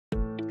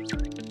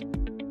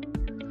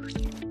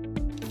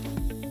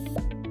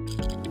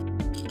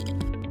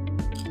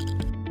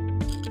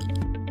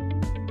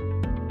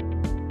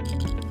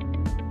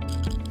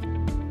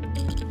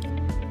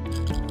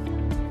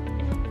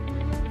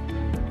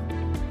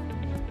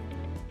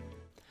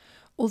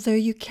Although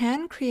you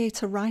can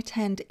create a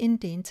right-hand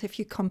indent if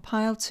you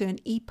compile to an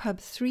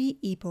ePub 3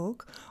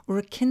 ebook or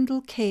a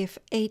Kindle KF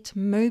 8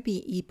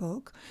 Mobi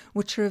Ebook,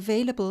 which are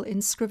available in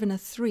Scrivener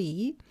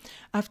 3,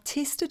 I've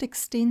tested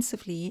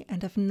extensively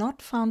and have not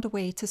found a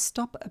way to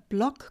stop a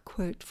block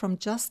quote from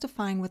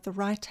justifying with the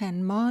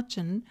right-hand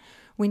margin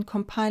when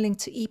compiling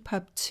to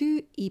ePub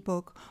 2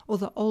 ebook or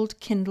the old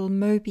Kindle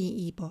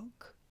Mobi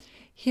Ebook.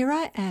 Here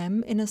I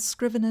am in a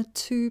Scrivener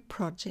 2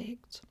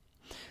 project.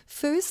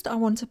 First, I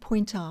want to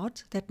point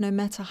out that no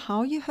matter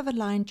how you have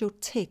aligned your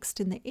text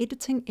in the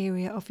editing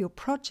area of your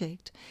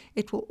project,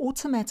 it will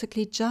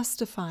automatically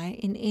justify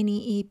in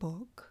any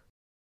ebook.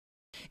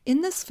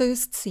 In this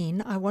first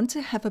scene, I want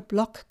to have a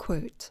block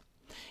quote.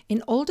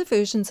 In older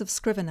versions of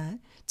Scrivener,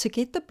 to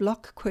get the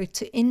block quote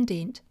to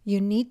indent, you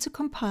need to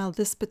compile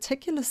this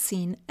particular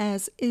scene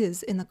as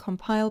is in the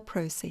compile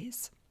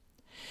process.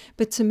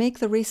 But to make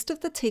the rest of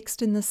the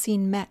text in the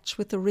scene match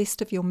with the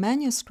rest of your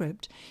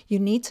manuscript, you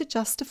need to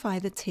justify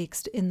the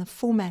text in the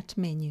Format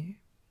menu.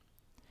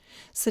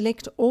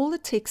 Select all the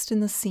text in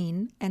the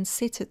scene and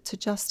set it to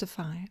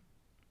justify.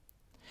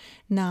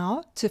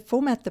 Now, to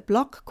format the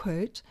block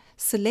quote,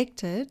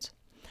 select it,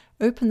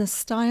 open the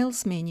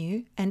Styles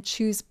menu and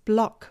choose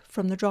Block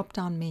from the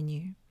drop-down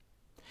menu.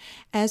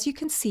 As you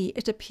can see,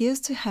 it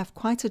appears to have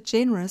quite a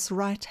generous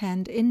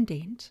right-hand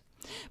indent.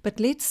 But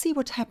let's see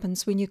what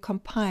happens when you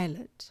compile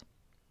it.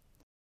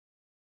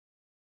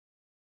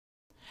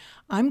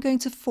 I'm going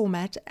to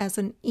format as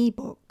an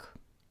ebook.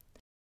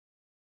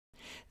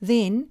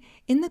 Then,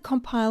 in the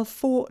Compile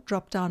For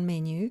drop-down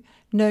menu,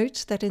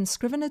 note that in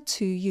Scrivener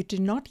 2 you do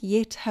not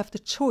yet have the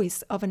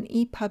choice of an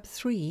ePub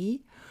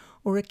 3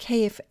 or a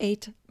KF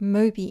 8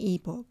 Mobi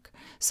ebook,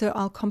 so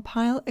I'll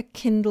compile a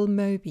Kindle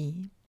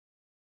Mobi.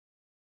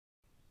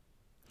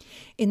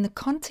 In the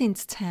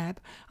Contents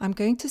tab, I'm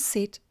going to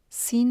set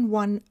Scene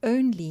 1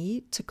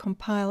 only to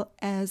compile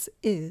as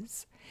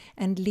is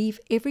and leave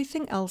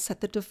everything else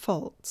at the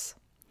defaults,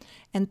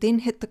 and then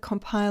hit the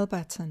Compile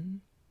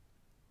button.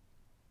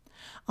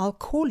 I'll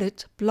call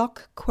it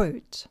Block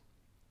Quote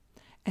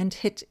and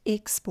hit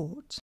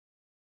Export.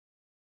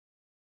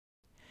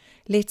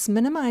 Let's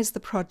minimize the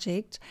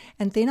project,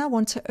 and then I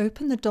want to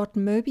open the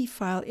 .mobi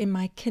file in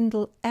my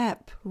Kindle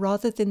app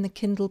rather than the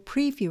Kindle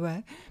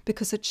Previewer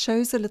because it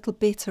shows a little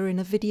better in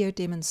a video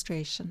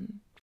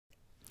demonstration.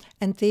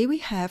 And there we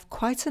have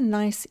quite a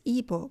nice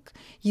ebook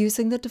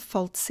using the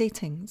default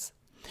settings.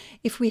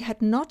 If we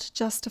had not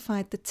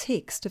justified the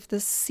text of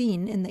this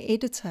scene in the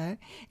editor,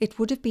 it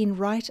would have been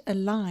right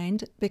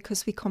aligned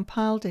because we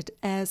compiled it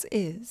as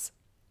is.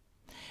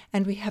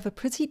 And we have a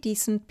pretty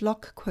decent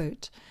block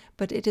quote,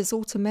 but it is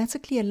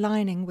automatically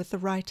aligning with the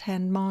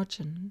right-hand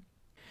margin.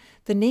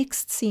 The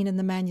next scene in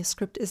the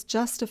manuscript is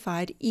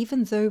justified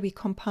even though we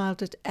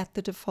compiled it at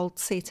the default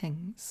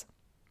settings.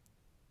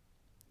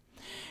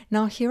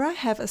 Now here I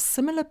have a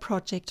similar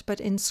project but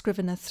in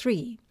Scrivener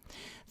 3.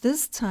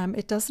 This time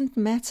it doesn't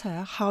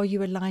matter how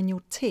you align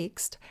your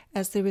text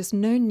as there is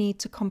no need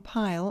to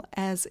compile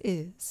as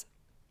is.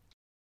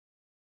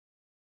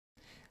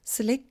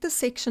 Select the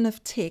section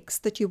of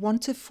text that you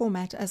want to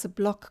format as a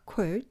block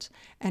quote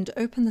and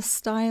open the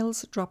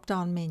Styles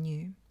drop-down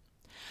menu.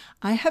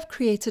 I have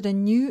created a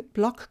new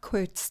block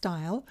quote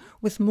style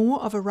with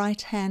more of a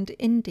right-hand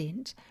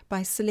indent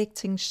by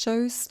selecting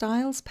Show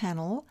Styles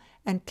panel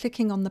and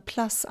clicking on the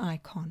plus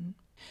icon,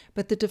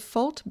 but the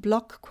default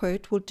block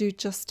quote will do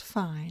just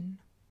fine.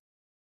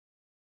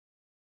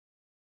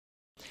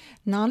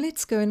 Now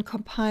let's go and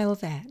compile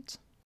that.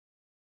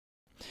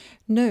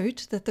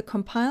 Note that the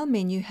compile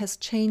menu has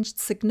changed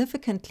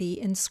significantly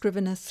in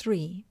Scrivener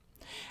 3.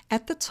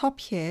 At the top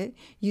here,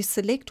 you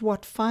select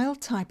what file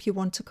type you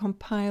want to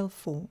compile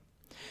for.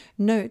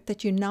 Note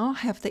that you now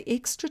have the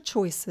extra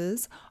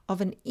choices of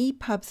an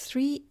ePub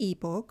 3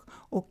 ebook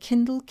or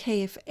Kindle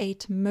KF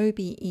 8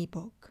 Mobi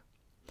ebook.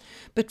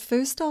 But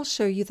first I'll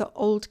show you the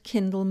old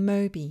Kindle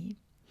Mobi.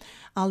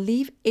 I'll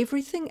leave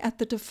everything at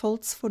the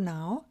defaults for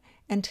now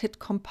and hit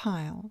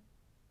Compile.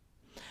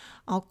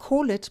 I'll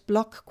call it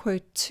Block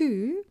Quote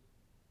 2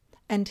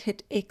 and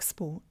hit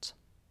Export.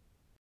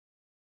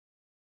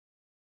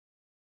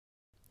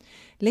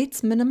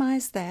 Let's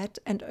minimize that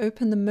and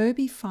open the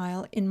Mobi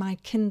file in my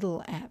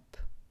Kindle app.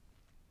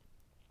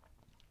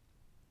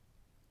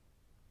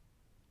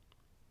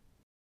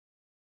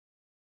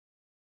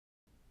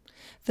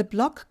 The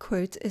block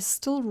quote is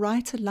still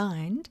right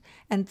aligned,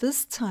 and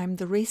this time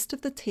the rest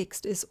of the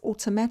text is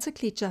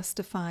automatically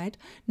justified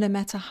no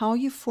matter how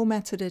you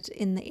formatted it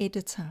in the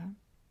editor.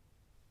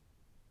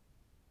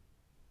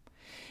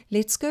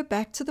 Let's go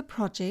back to the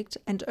project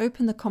and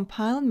open the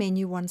Compile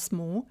menu once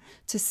more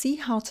to see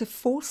how to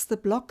force the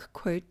block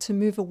quote to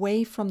move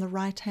away from the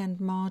right-hand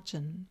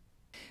margin.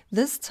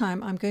 This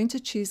time I'm going to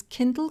choose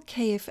Kindle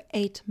KF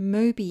 8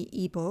 Mobi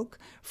Ebook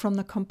from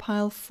the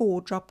Compile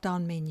For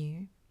drop-down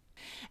menu.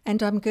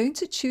 And I'm going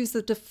to choose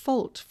the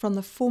default from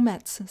the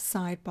Formats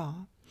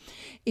sidebar.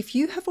 If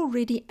you have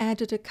already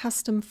added a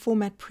custom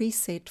format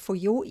preset for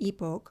your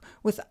ebook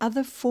with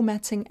other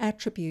formatting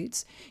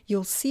attributes,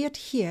 you'll see it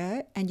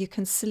here and you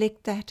can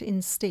select that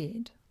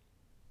instead.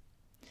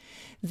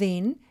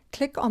 Then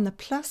click on the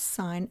plus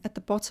sign at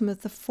the bottom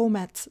of the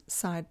Formats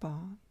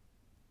sidebar.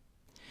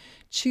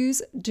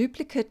 Choose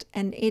Duplicate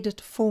and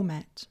Edit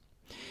Format.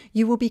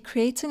 You will be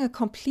creating a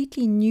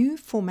completely new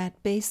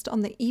format based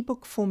on the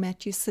ebook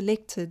format you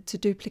selected to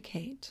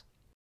duplicate.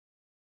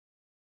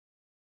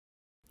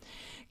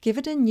 Give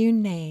it a new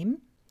name.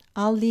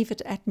 I'll leave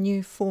it at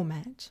New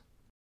Format.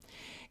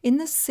 In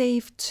the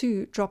Save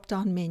To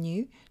drop-down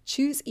menu,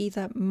 choose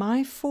either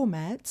My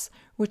Formats,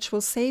 which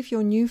will save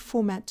your new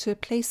format to a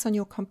place on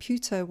your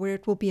computer where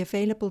it will be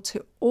available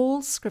to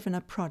all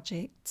Scrivener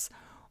projects,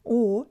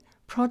 or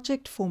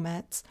Project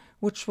Formats,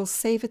 which will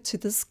save it to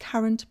this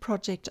current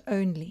project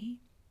only.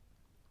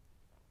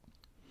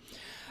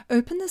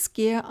 Open this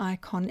gear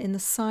icon in the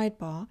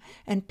sidebar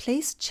and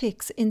place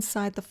checks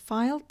inside the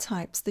file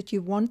types that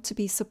you want to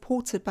be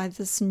supported by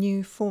this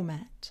new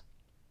format.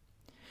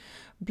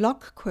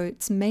 Block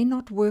quotes may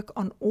not work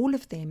on all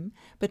of them,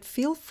 but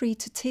feel free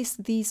to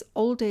test these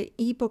older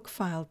ebook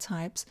file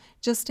types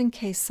just in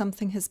case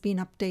something has been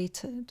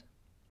updated.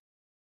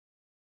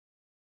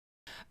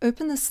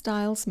 Open the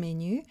Styles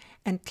menu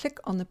and click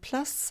on the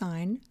plus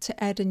sign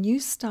to add a new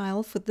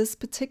style for this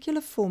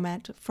particular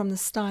format from the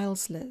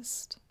Styles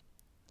list.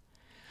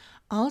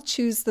 I'll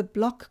choose the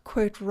block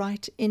quote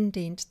right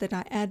indent that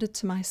I added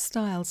to my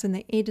styles in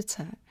the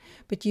editor,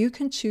 but you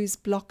can choose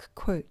block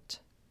quote.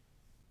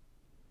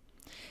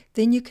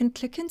 Then you can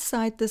click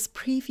inside this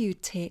preview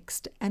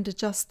text and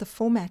adjust the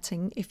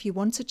formatting if you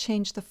want to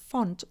change the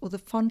font or the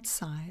font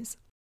size.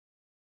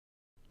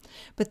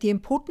 But the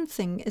important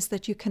thing is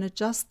that you can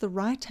adjust the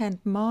right-hand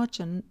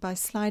margin by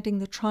sliding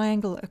the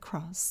triangle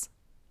across.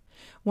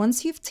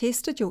 Once you've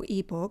tested your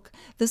ebook,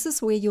 this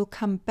is where you'll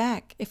come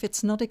back if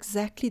it's not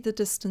exactly the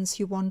distance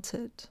you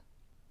wanted.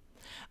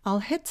 I'll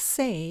hit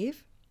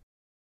Save,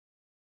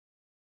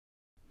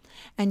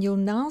 and you'll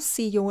now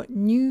see your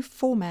new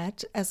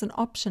format as an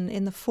option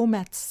in the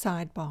Formats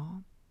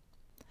sidebar.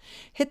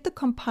 Hit the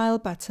Compile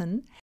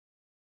button,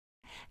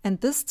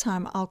 and this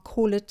time I'll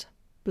call it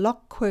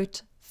Block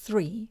Quote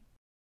 3,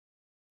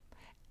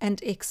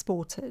 and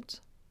export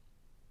it.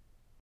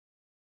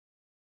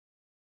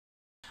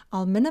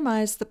 I'll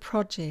minimize the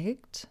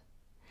project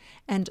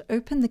and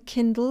open the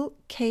Kindle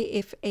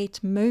KF 8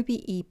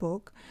 Mobi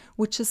Ebook,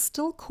 which is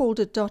still called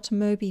a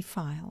 .mobi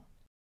file.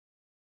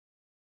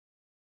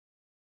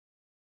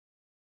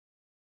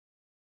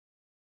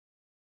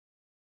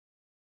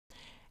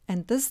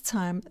 And this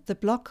time the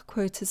block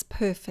quote is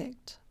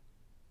perfect.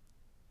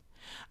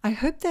 I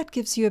hope that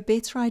gives you a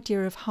better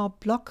idea of how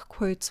block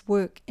quotes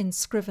work in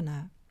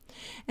Scrivener.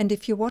 And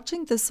if you're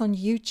watching this on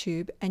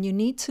YouTube and you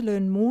need to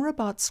learn more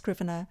about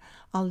Scrivener,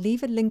 I'll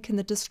leave a link in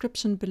the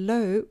description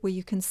below where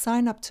you can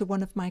sign up to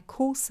one of my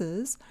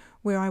courses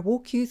where I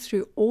walk you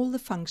through all the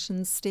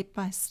functions step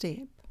by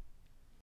step.